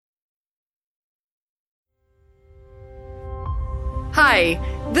Hi,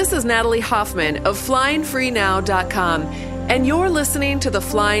 this is Natalie Hoffman of FlyingFreeNow.com, and you're listening to the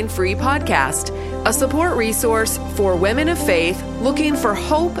Flying Free Podcast, a support resource for women of faith looking for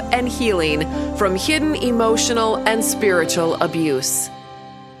hope and healing from hidden emotional and spiritual abuse.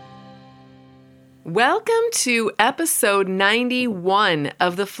 Welcome to episode 91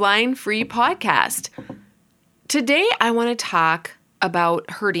 of the Flying Free Podcast. Today, I want to talk about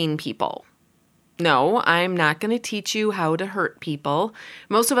hurting people. No, I'm not going to teach you how to hurt people.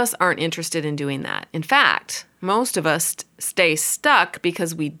 Most of us aren't interested in doing that. In fact, most of us stay stuck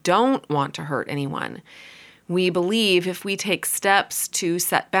because we don't want to hurt anyone. We believe if we take steps to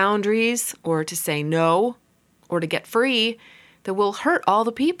set boundaries or to say no or to get free, that we'll hurt all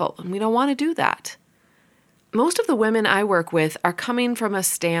the people, and we don't want to do that. Most of the women I work with are coming from a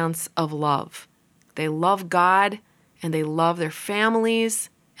stance of love. They love God, and they love their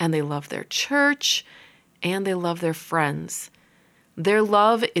families, and they love their church, and they love their friends. Their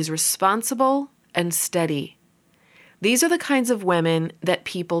love is responsible and steady. These are the kinds of women that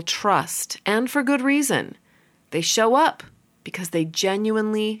people trust, and for good reason. They show up because they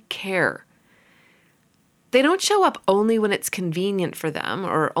genuinely care. They don't show up only when it's convenient for them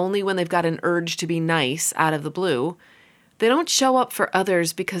or only when they've got an urge to be nice out of the blue. They don't show up for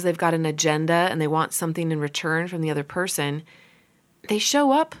others because they've got an agenda and they want something in return from the other person. They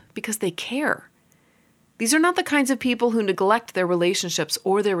show up because they care. These are not the kinds of people who neglect their relationships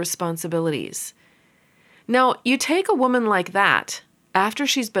or their responsibilities. Now, you take a woman like that after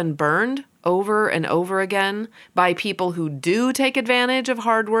she's been burned over and over again by people who do take advantage of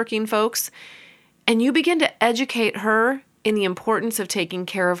hardworking folks, and you begin to educate her in the importance of taking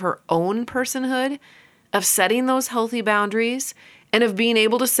care of her own personhood, of setting those healthy boundaries, and of being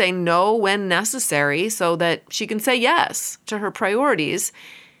able to say no when necessary so that she can say yes to her priorities.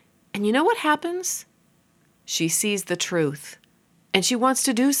 And you know what happens? She sees the truth, and she wants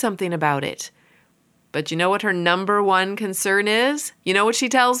to do something about it. But you know what her number one concern is? You know what she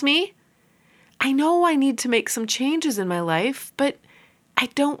tells me? I know I need to make some changes in my life, but I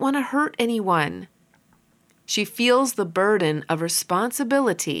don't want to hurt anyone. She feels the burden of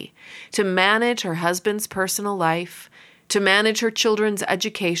responsibility to manage her husband's personal life, to manage her children's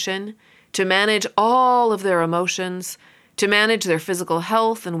education, to manage all of their emotions, to manage their physical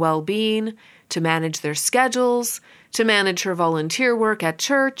health and well-being, to manage their schedules, to manage her volunteer work at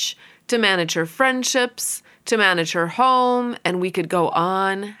church, to manage her friendships, to manage her home, and we could go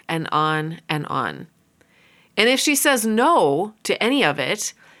on and on and on. And if she says no to any of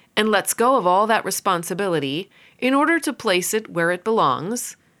it and lets go of all that responsibility in order to place it where it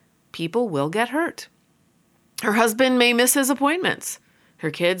belongs, people will get hurt. Her husband may miss his appointments.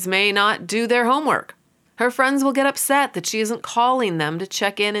 Her kids may not do their homework. Her friends will get upset that she isn't calling them to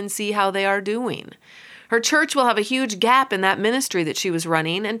check in and see how they are doing. Her church will have a huge gap in that ministry that she was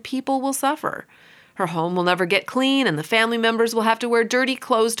running, and people will suffer. Her home will never get clean, and the family members will have to wear dirty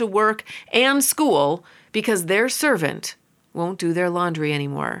clothes to work and school because their servant won't do their laundry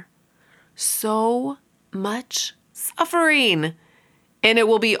anymore. So much suffering, and it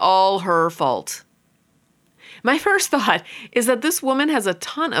will be all her fault. My first thought is that this woman has a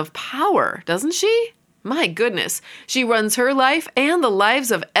ton of power, doesn't she? My goodness, she runs her life and the lives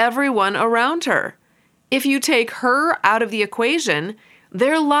of everyone around her. If you take her out of the equation,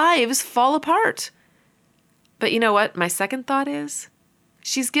 their lives fall apart. But you know what? My second thought is,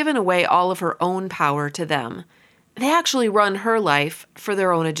 she's given away all of her own power to them. They actually run her life for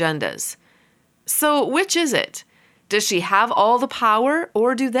their own agendas. So which is it? Does she have all the power,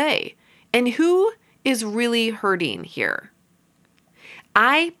 or do they? And who is really hurting here?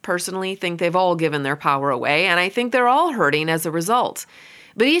 I personally think they've all given their power away, and I think they're all hurting as a result.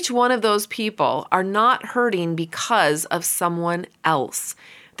 But each one of those people are not hurting because of someone else.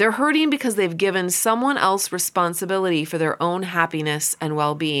 They're hurting because they've given someone else responsibility for their own happiness and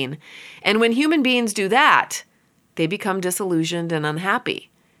well-being. And when human beings do that, they become disillusioned and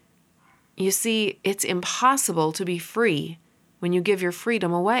unhappy. You see, it's impossible to be free when you give your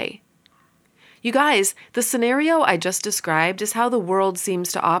freedom away. You guys, the scenario I just described is how the world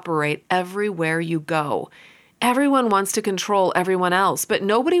seems to operate everywhere you go. Everyone wants to control everyone else, but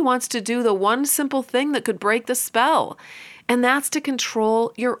nobody wants to do the one simple thing that could break the spell, and that's to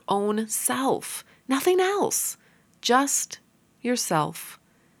control your own self. Nothing else. Just yourself.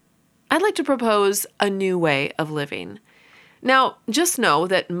 I'd like to propose a new way of living. Now, just know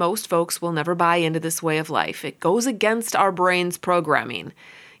that most folks will never buy into this way of life. It goes against our brain's programming.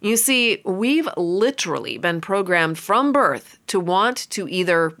 You see, we've literally been programmed from birth to want to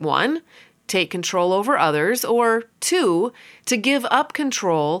either, 1, take control over others, or 2, to give up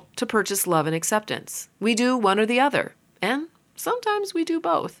control to purchase love and acceptance. We do one or the other, and sometimes we do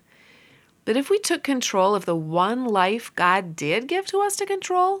both. But if we took control of the one life God did give to us to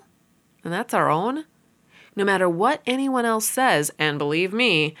control, and that's our own, no matter what anyone else says, and believe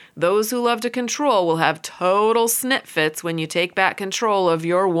me, those who love to control will have total snit fits when you take back control of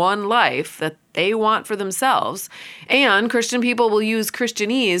your one life that they want for themselves, and Christian people will use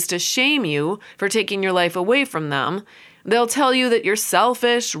Christianese to shame you for taking your life away from them. They'll tell you that you're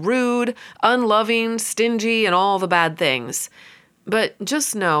selfish, rude, unloving, stingy, and all the bad things. But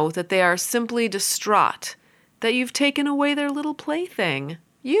just know that they are simply distraught that you've taken away their little plaything,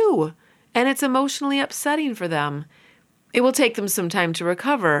 you. And it's emotionally upsetting for them. It will take them some time to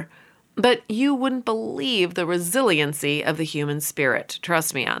recover, but you wouldn't believe the resiliency of the human spirit.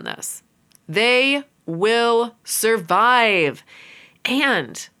 Trust me on this. They will survive.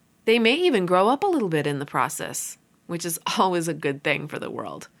 And they may even grow up a little bit in the process, which is always a good thing for the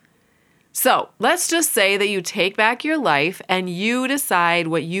world. So let's just say that you take back your life and you decide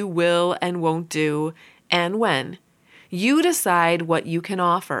what you will and won't do and when. You decide what you can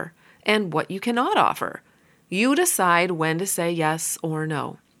offer and what you cannot offer. You decide when to say yes or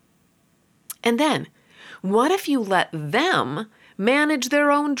no. And then, what if you let them manage their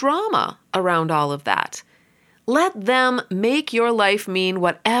own drama around all of that? Let them make your life mean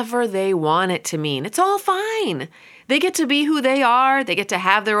whatever they want it to mean. It's all fine. They get to be who they are. They get to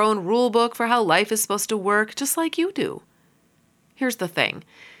have their own rule book for how life is supposed to work, just like you do. Here's the thing.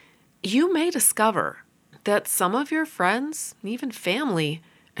 You may discover that some of your friends, even family,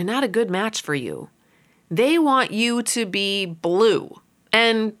 are not a good match for you. They want you to be blue,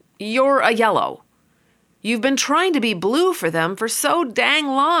 and you're a yellow. You've been trying to be blue for them for so dang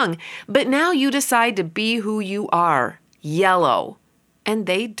long, but now you decide to be who you are, yellow, and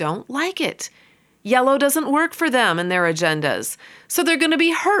they don't like it. Yellow doesn't work for them and their agendas, so they're going to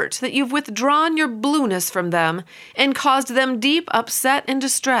be hurt that you've withdrawn your blueness from them and caused them deep upset and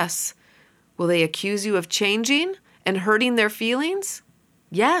distress. Will they accuse you of changing and hurting their feelings?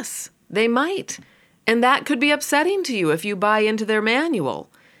 Yes, they might. And that could be upsetting to you if you buy into their manual.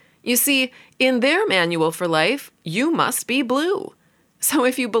 You see, in their manual for life, you must be blue. So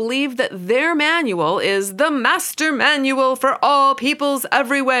if you believe that their manual is the master manual for all peoples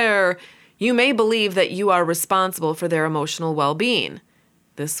everywhere, you may believe that you are responsible for their emotional well-being.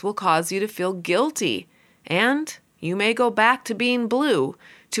 This will cause you to feel guilty, and you may go back to being blue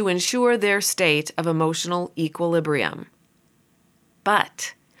to ensure their state of emotional equilibrium.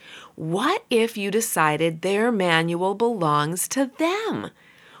 But what if you decided their manual belongs to them?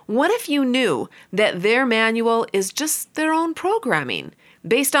 What if you knew that their manual is just their own programming,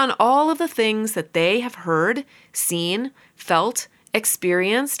 based on all of the things that they have heard, seen, felt,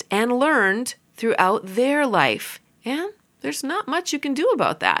 experienced, and learned throughout their life? And there's not much you can do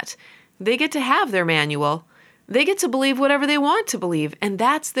about that. They get to have their manual. They get to believe whatever they want to believe, and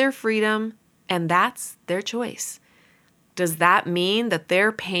that's their freedom, and that's their choice. Does that mean that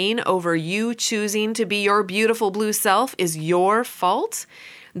their pain over you choosing to be your beautiful blue self is your fault?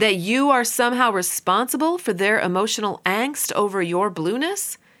 That you are somehow responsible for their emotional angst over your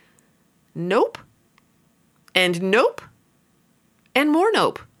blueness? Nope. And nope. And more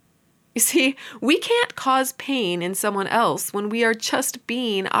nope. You see, we can't cause pain in someone else when we are just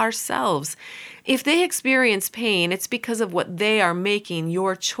being ourselves. If they experience pain, it's because of what they are making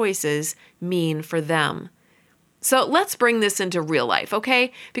your choices mean for them. So let's bring this into real life,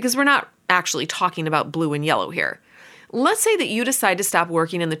 okay? Because we're not actually talking about blue and yellow here. Let's say that you decide to stop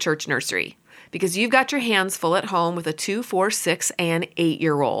working in the church nursery because you've got your hands full at home with a 2, 4, 6, and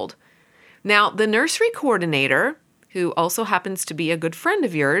 8-year-old. Now, the nursery coordinator, who also happens to be a good friend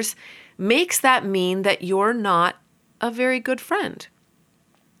of yours, makes that mean that you're not a very good friend.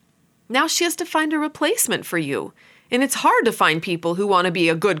 Now she has to find a replacement for you, and it's hard to find people who want to be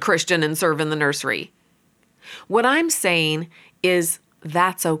a good Christian and serve in the nursery. What I'm saying is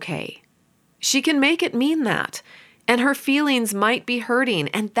that's okay. She can make it mean that, and her feelings might be hurting,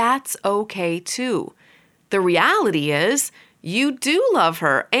 and that's okay too. The reality is you do love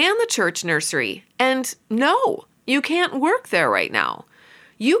her and the church nursery, and no, you can't work there right now.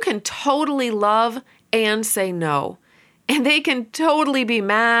 You can totally love and say no, and they can totally be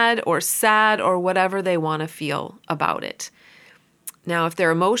mad or sad or whatever they want to feel about it. Now, if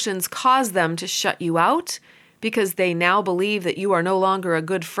their emotions cause them to shut you out because they now believe that you are no longer a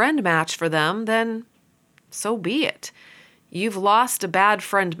good friend match for them, then so be it. You've lost a bad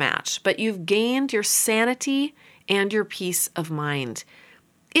friend match, but you've gained your sanity and your peace of mind.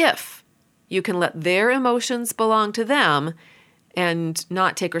 If you can let their emotions belong to them and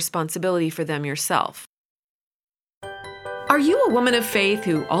not take responsibility for them yourself. Are you a woman of faith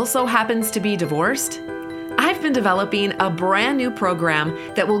who also happens to be divorced? I I've been developing a brand new program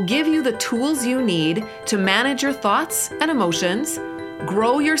that will give you the tools you need to manage your thoughts and emotions,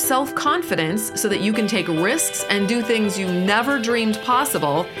 grow your self-confidence so that you can take risks and do things you never dreamed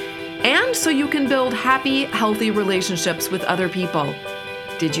possible, and so you can build happy, healthy relationships with other people.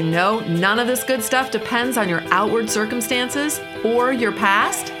 Did you know none of this good stuff depends on your outward circumstances or your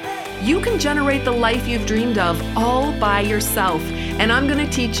past? You can generate the life you've dreamed of all by yourself, and I'm going to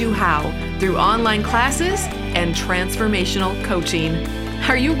teach you how through online classes and transformational coaching.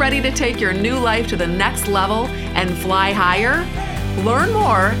 Are you ready to take your new life to the next level and fly higher? Learn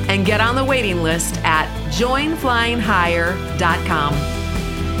more and get on the waiting list at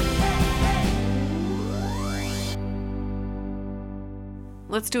joinflyinghigher.com.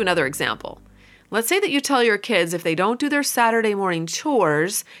 Let's do another example. Let's say that you tell your kids if they don't do their Saturday morning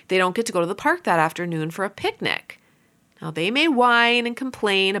chores, they don't get to go to the park that afternoon for a picnic. Now, they may whine and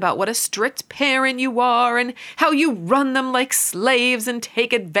complain about what a strict parent you are and how you run them like slaves and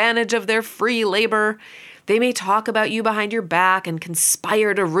take advantage of their free labor. They may talk about you behind your back and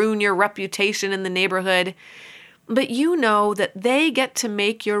conspire to ruin your reputation in the neighborhood. But you know that they get to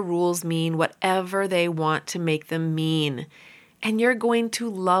make your rules mean whatever they want to make them mean. And you're going to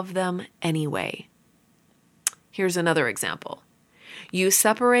love them anyway. Here's another example. You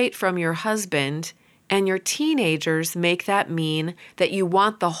separate from your husband, and your teenagers make that mean that you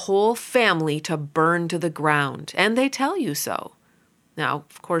want the whole family to burn to the ground, and they tell you so. Now,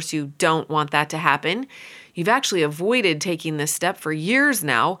 of course, you don't want that to happen. You've actually avoided taking this step for years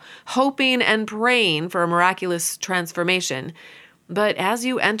now, hoping and praying for a miraculous transformation. But as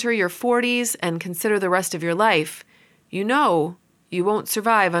you enter your 40s and consider the rest of your life, you know you won't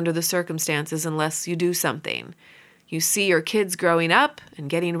survive under the circumstances unless you do something. You see your kids growing up and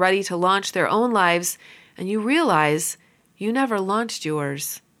getting ready to launch their own lives, and you realize you never launched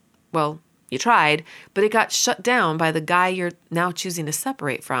yours. Well, you tried, but it got shut down by the guy you're now choosing to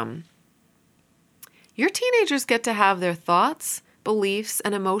separate from. Your teenagers get to have their thoughts, beliefs,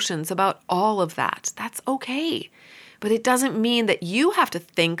 and emotions about all of that. That's okay. But it doesn't mean that you have to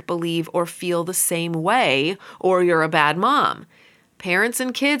think, believe, or feel the same way, or you're a bad mom. Parents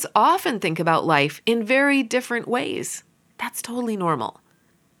and kids often think about life in very different ways. That's totally normal.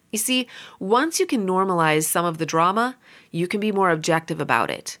 You see, once you can normalize some of the drama, you can be more objective about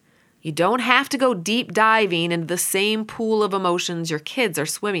it. You don't have to go deep diving into the same pool of emotions your kids are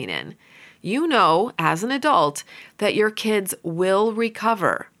swimming in. You know, as an adult, that your kids will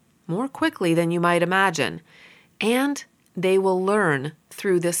recover more quickly than you might imagine. And they will learn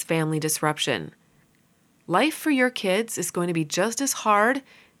through this family disruption. Life for your kids is going to be just as hard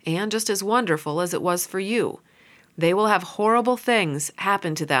and just as wonderful as it was for you. They will have horrible things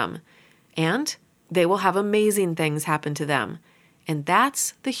happen to them, and they will have amazing things happen to them. And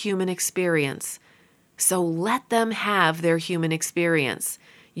that's the human experience. So let them have their human experience.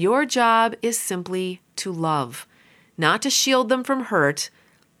 Your job is simply to love, not to shield them from hurt,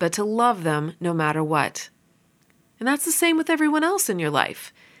 but to love them no matter what. And that's the same with everyone else in your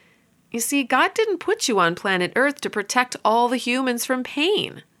life. You see, God didn't put you on planet Earth to protect all the humans from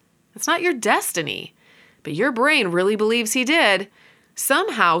pain. It's not your destiny. But your brain really believes He did.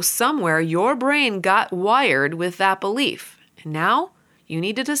 Somehow, somewhere, your brain got wired with that belief. And now, you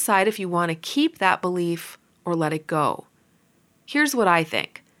need to decide if you want to keep that belief or let it go. Here's what I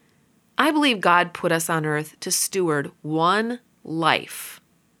think. I believe God put us on Earth to steward one life,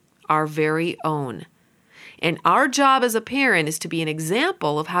 our very own. And our job as a parent is to be an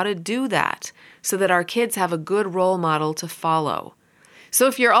example of how to do that so that our kids have a good role model to follow. So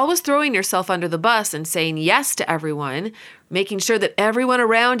if you're always throwing yourself under the bus and saying yes to everyone, making sure that everyone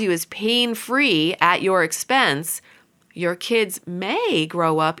around you is pain-free at your expense, your kids may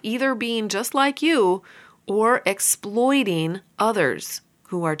grow up either being just like you or exploiting others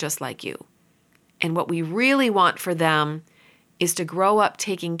who are just like you. And what we really want for them is to grow up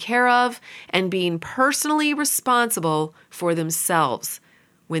taking care of and being personally responsible for themselves.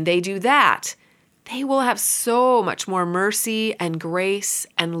 When they do that, they will have so much more mercy and grace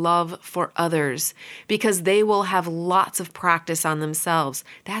and love for others because they will have lots of practice on themselves.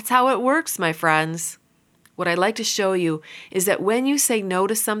 That's how it works, my friends. What I'd like to show you is that when you say no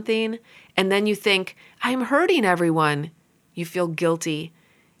to something and then you think, I'm hurting everyone, you feel guilty.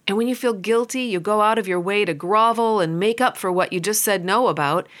 And when you feel guilty, you go out of your way to grovel and make up for what you just said no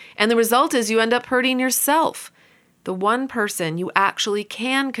about. And the result is you end up hurting yourself, the one person you actually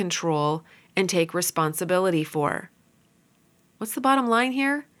can control and take responsibility for. What's the bottom line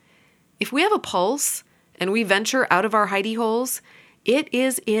here? If we have a pulse and we venture out of our hidey holes, it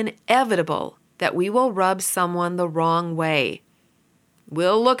is inevitable that we will rub someone the wrong way.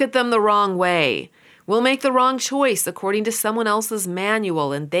 We'll look at them the wrong way. We'll make the wrong choice according to someone else's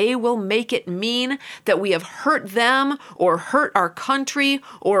manual, and they will make it mean that we have hurt them or hurt our country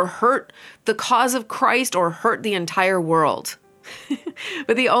or hurt the cause of Christ or hurt the entire world.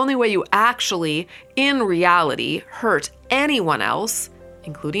 But the only way you actually, in reality, hurt anyone else,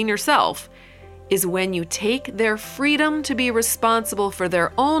 including yourself, is when you take their freedom to be responsible for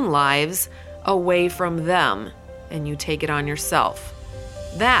their own lives away from them, and you take it on yourself.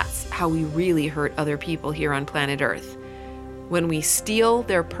 That's how we really hurt other people here on planet Earth, when we steal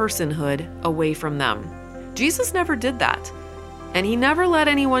their personhood away from them. Jesus never did that, and he never let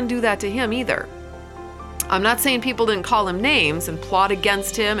anyone do that to him either. I'm not saying people didn't call him names and plot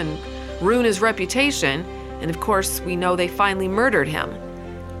against him and ruin his reputation, and of course we know they finally murdered him,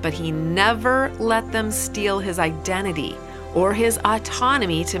 but he never let them steal his identity or his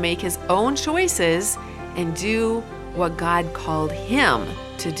autonomy to make his own choices and do what God called him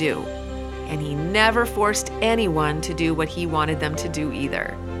to do. And he never forced anyone to do what he wanted them to do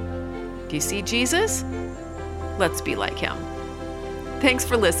either. Do you see Jesus? Let's be like him. Thanks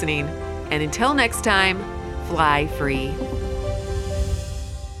for listening, and until next time, fly free.